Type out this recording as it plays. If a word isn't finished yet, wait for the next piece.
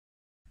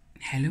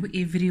Hello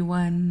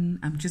everyone,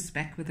 I'm just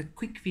back with a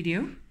quick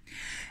video.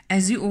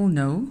 As you all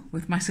know,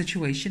 with my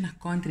situation, I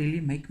can't really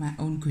make my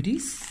own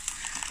goodies.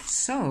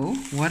 So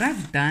what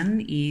I've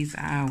done is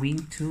I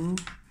went to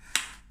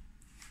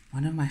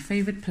one of my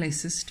favorite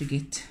places to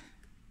get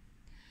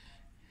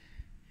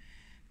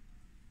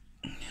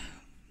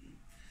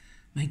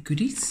my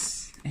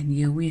goodies. And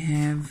here we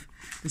have,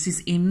 this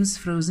is M's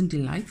Frozen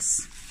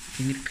Delights.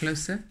 Bring it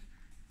closer.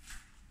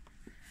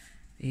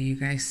 There you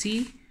guys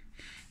see.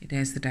 It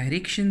has the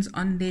directions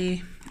on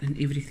there and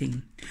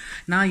everything.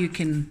 Now you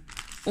can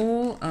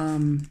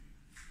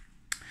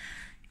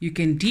you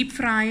can deep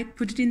fry it,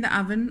 put it in the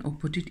oven or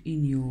put it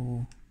in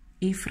your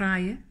air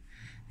fryer.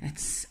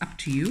 That's up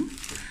to you.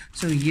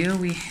 So here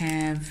we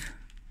have,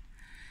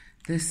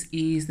 this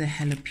is the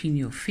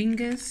jalapeno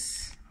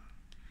fingers.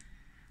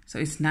 So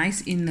it's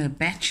nice in the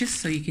batches,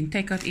 so you can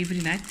take out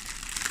every night,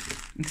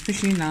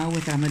 especially now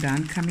with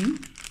Ramadan coming.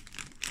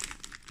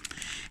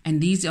 And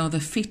these are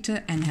the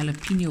feta and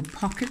jalapeno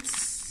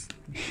pockets.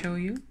 Let me show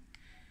you.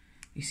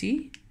 You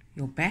see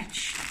your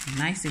batch,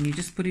 nice, and you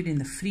just put it in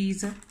the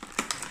freezer.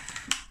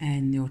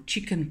 And your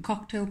chicken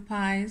cocktail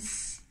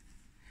pies,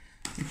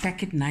 you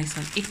pack it nice.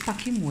 Ek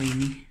pak hom mooi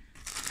nie.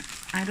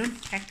 I don't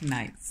pack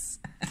nice.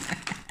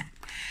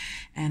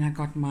 And I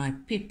got my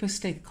pepper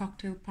steak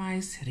cocktail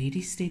pies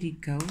ready, steady,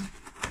 go.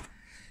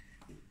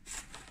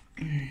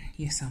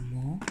 Here's some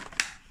more.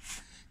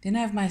 Then I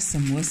have my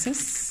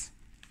samosas.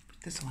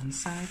 This one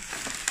side.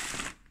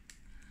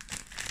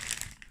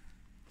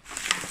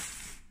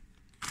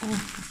 Oh, I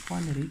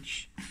can't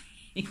reach.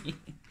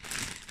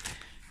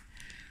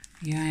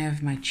 Here I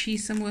have my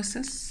cheese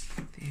samosas.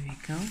 There we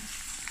go.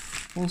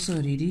 Also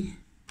ready.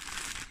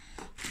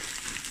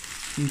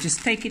 You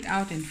just take it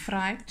out and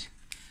fry it.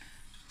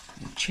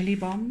 Your chili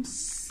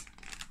bombs.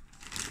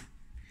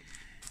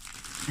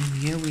 And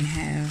here we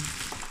have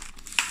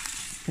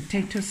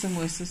potato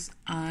samosas.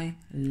 I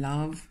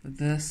love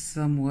the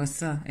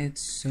samosa.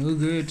 It's so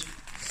good.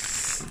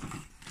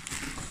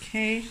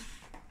 Okay.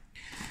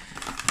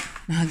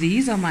 Now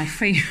these are my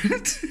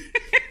favorite.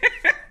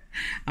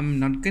 I'm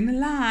not gonna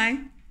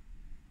lie.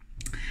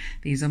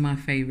 These are my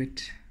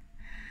favorite.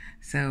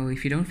 So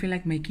if you don't feel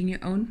like making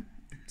your own,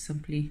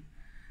 simply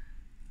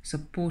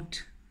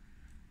support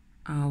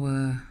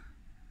our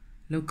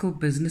local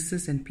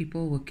businesses and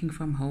people working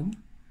from home,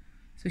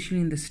 especially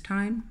in this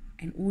time,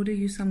 and order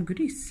you some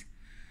goodies.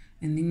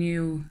 And then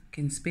you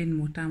can spend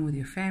more time with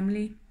your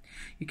family.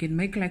 You can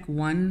make like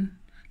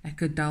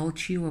a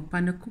dalchi or a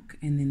pannenkoek,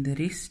 and then the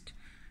rest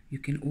you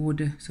can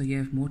order, so you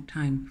have more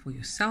time for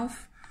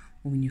yourself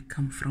or when you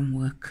come from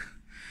work.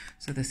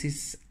 So this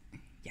is,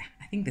 yeah,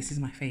 I think this is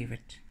my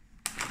favorite.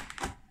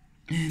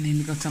 And then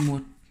we got some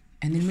more,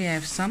 and then we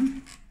have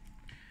some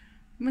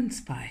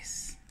mince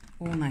pies,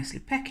 all nicely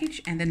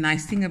packaged. And the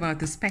nice thing about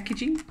this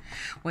packaging,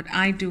 what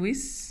I do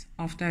is,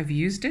 after I've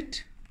used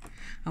it,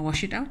 I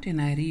wash it out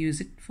and I reuse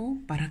it for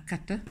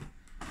barakata.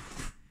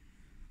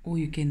 Or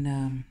you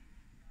can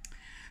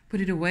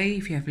put it away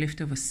if you have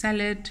leftover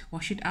salad,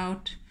 wash it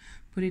out,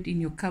 put it in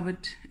your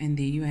cupboard, and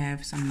there you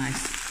have some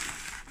nice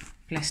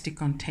plastic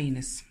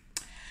containers.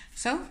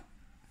 So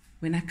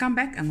when I come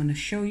back, I'm going to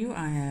show you,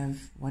 I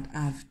have what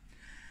I've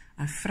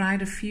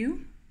fried a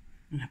few,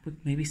 and I put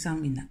maybe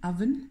some in the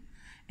oven,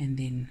 and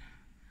then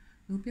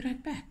we'll be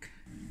right back.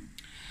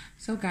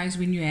 So guys,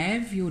 when you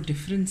have your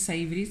different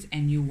savories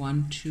and you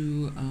want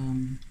to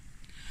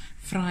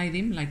fry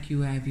them, like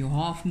you have your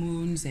half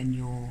moons and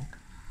your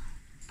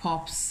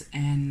pops,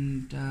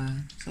 and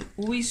so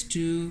always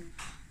do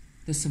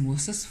the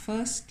samosas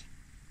first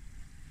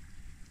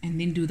and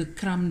then do the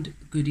crumbed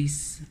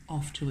goodies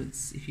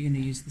afterwards if you're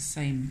going to use the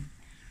same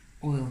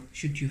oil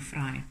should you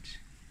fry it.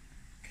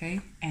 Okay,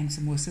 and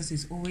samosas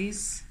is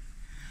always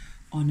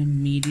on a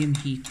medium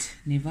heat,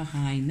 never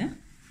high, no?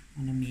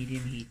 On a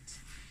medium heat.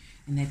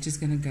 And that's just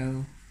gonna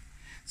go.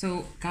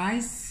 So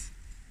guys,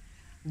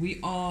 we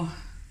are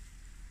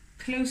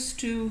close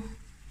to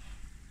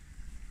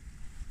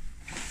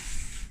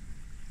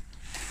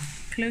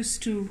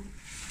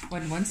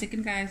one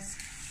second guys.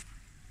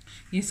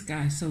 Yes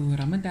guys, so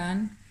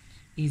Ramadan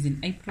is in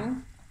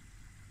April.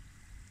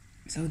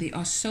 So there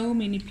are so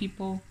many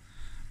people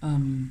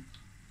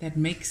that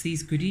makes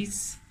these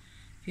goodies.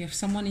 If you have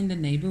someone in the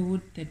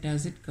neighborhood that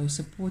does it, go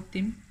support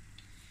them.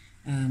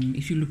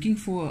 If you're looking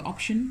for an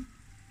option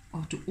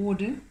or to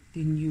order,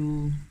 then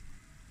you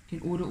can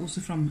order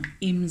also from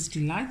M's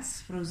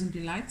Delights, Frozen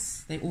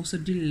Delights. They also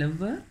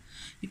deliver.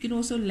 You can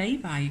also lay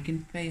by. You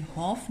can pay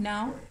half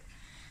now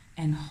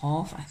and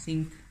half, I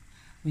think,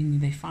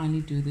 when they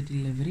finally do the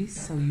deliveries.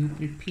 So you're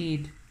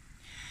prepared.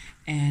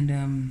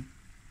 And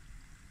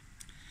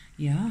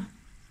yeah,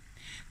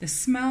 the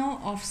smell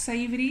of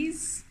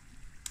savories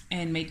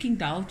and making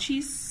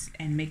dalchis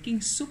and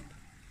making soup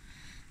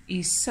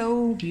is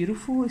so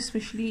beautiful,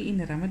 especially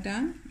in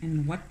Ramadan.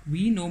 And what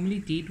we normally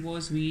did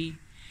was my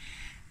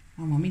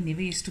mommy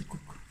never used to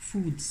cook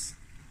foods.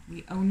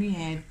 We only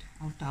had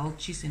our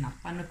dalchis and our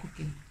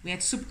pannenkoek. We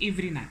had soup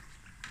every night,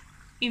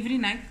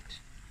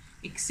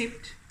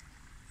 except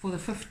for the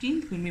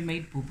 15th when we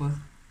made boba.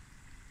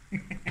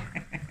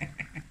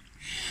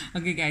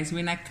 Okay guys,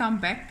 when I come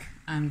back,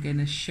 I'm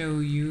gonna show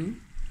you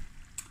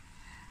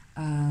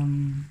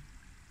the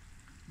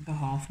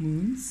half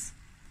moons.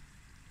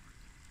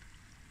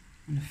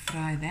 I'm gonna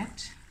fry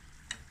that,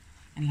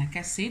 and like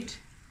I said,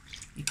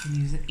 you can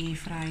use the air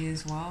fryer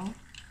as well.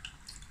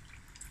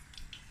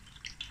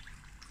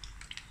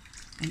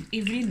 And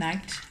every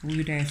night we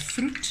would have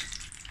fruit.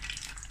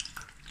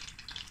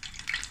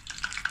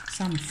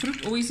 Some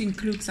fruit, always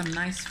include some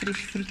nice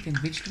fresh fruit and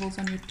vegetables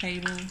on your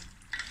table.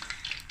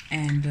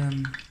 And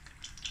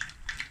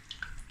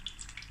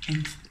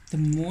the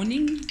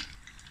morning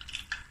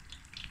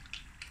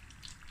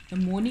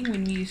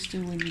when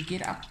we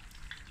get up,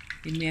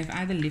 then we have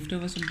either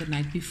leftovers from the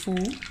night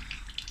before,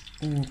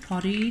 or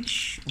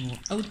porridge, or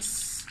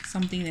oats,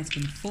 something that's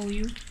going to fill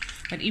you.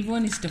 But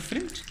everyone is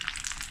different.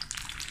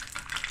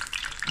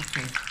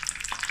 Okay,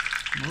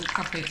 no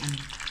kape on.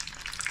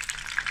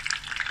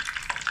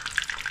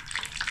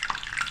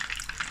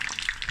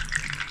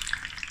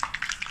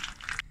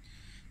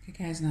 Okay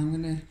guys, now I'm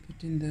going to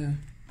put in the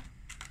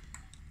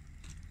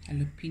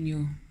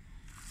jalapeno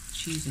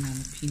cheese and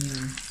jalapeno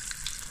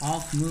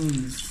half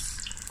moons.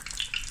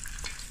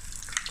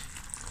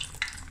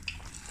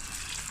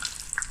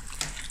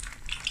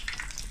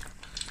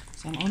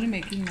 So I'm only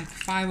making like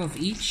 5 of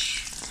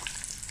each,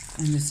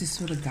 and this is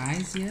for the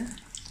guys here.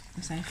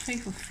 As I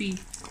 5 of 3.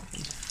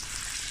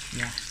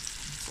 Yeah,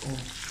 that's all.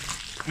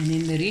 And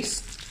then the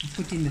rest I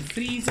put in the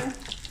freezer,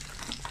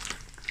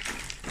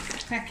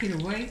 pack it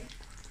away.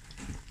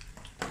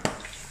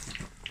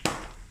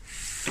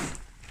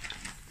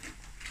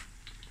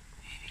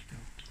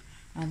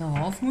 Now the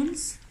half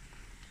moons,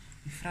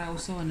 we fry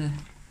also on a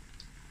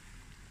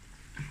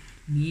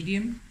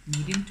medium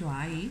to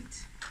high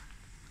heat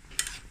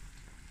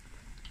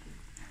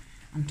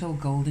until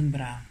golden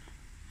brown.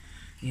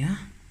 Yeah,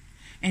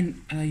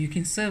 and you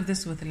can serve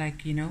this with,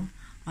 like, you know,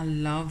 I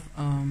love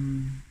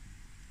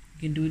you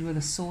can do it with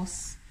a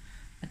sauce,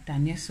 a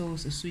tanya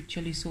sauce, a sweet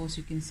chili sauce.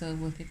 You can serve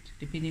with it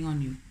depending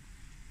on you.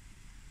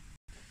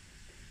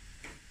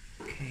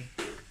 Okay.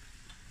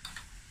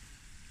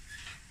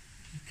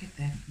 Look at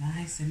that,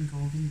 nice and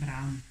golden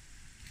brown.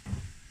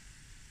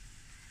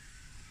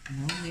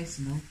 No mess,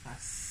 no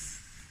fuss.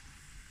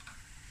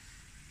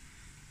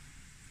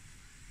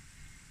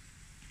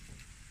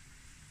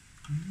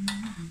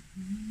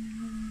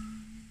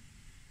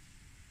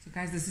 So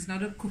guys, this is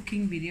not a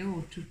cooking video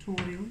or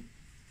tutorial.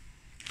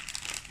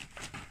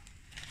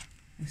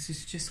 This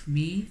is just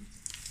me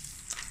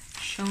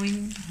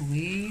showing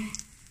where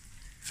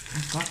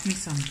I got me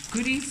some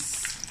goodies,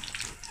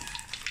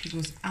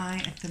 because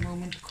I at the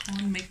moment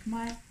can't make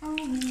my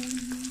own.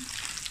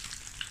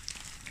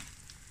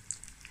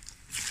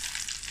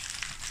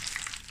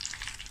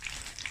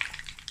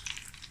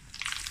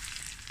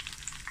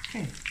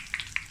 Okay,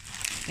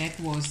 that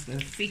was the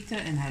feta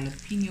and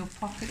jalapeno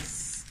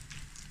pockets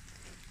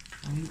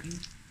going in.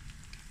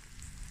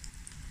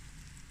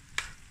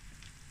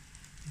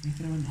 Let me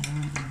throw another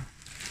one in.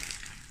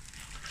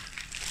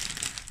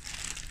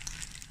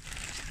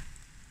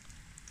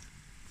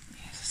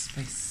 There's a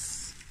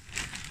space.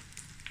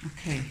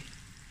 Okay,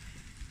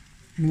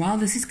 and while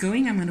this is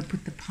going, I'm going to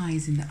put the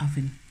pies in the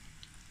oven.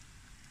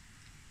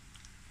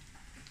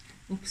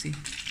 Oopsie.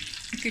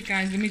 Okay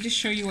guys, let me just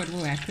show you what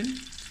will happen.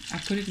 I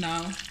put it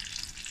now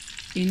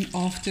in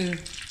after the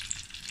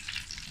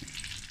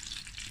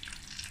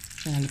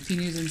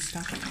jalapenos and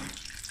stuff.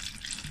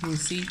 You will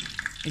see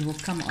it will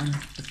come on,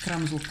 the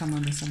crumbs will come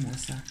on the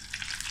samosa,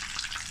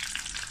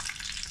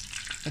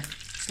 but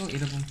still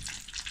edible.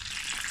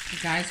 So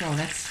guys, while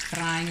that's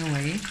frying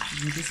away,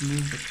 let me just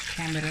move the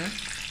camera,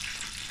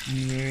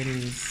 and there it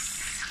is.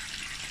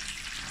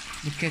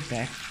 Look at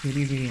that,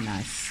 really, really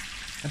nice.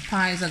 The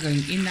pies are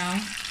going in now.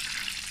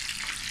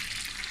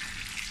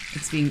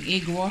 It's being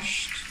egg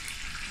washed.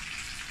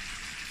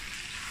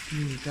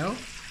 Here we go.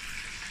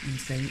 And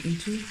it's going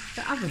into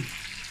the oven.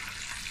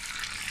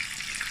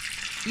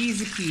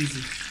 Easy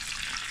peasy.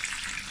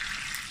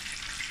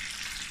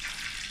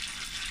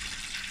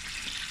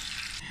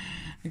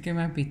 Okay,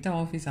 my beta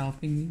off is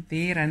helping me.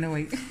 They ran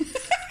away.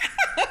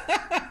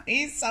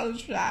 He's so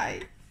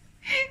shy.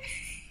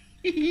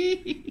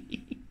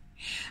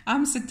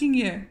 I'm sitting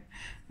here.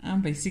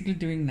 I'm basically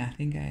doing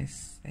nothing,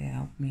 guys. They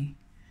help me.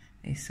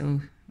 They're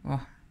so...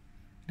 Oh, I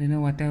don't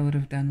know what I would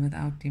have done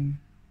without him.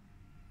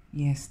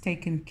 He has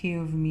taken care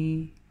of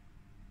me.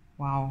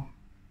 Wow.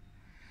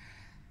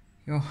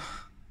 Yo.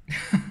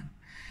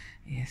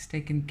 He has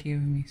taken care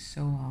of me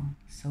so well.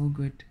 So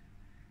good.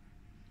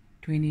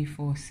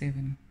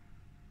 24/7.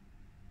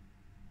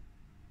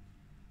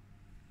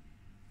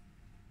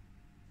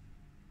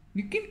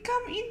 You can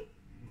come in.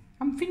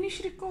 I'm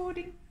finished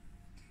recording.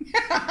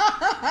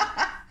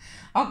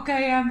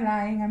 Okay, I'm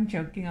lying. I'm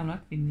joking. I'm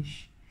not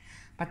finished.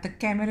 But the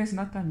camera is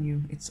not on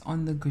you. It's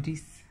on the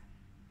goodies.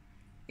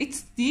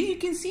 It's there. You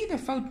can see the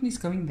phone is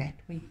going that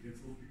way.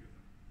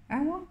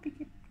 I won't pick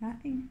it.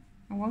 Nothing.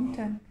 I won't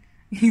turn.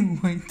 You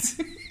won't.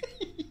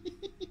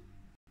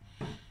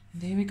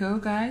 There we go,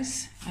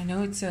 guys. I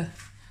know it's a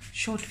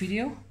short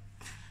video.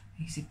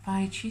 Easy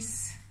pie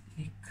cheese.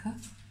 Lekker.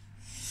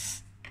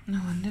 No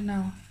wonder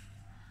now.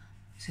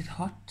 Is it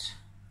hot?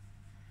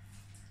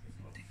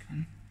 Take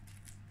one.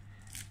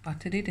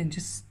 Buttered it and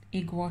just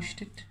egg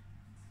washed it.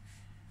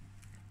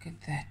 Look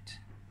at that.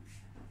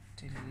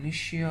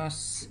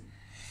 Delicious.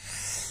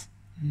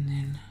 And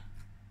then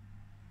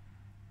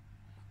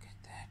look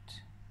at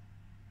that.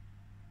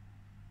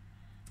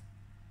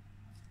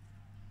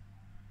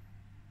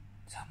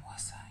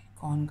 Samosa.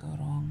 Can't go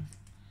wrong.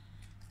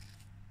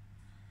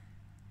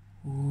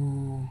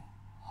 Ooh,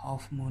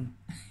 half moon.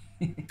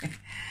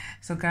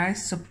 So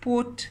guys,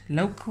 support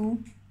local.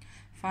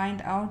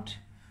 Find out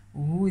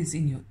who is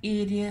in your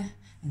area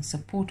and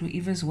support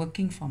whoever's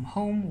working from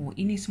home or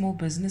any small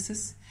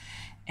businesses.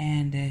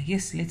 And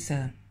yes, let's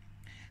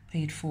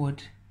pay it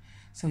forward.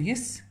 So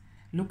yes,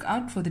 look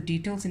out for the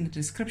details in the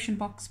description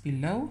box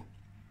below,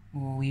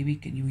 or where you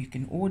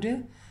can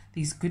order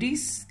these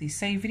goodies, these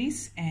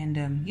savories.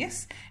 And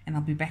yes, and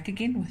I'll be back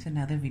again with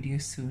another video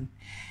soon.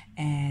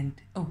 And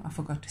oh, I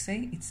forgot to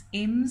say, it's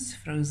M's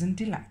Frozen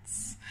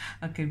Delights.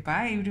 Okay,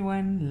 bye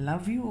everyone.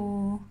 Love you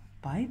all.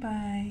 Bye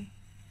bye.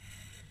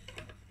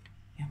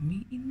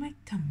 Yummy in my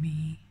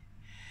tummy.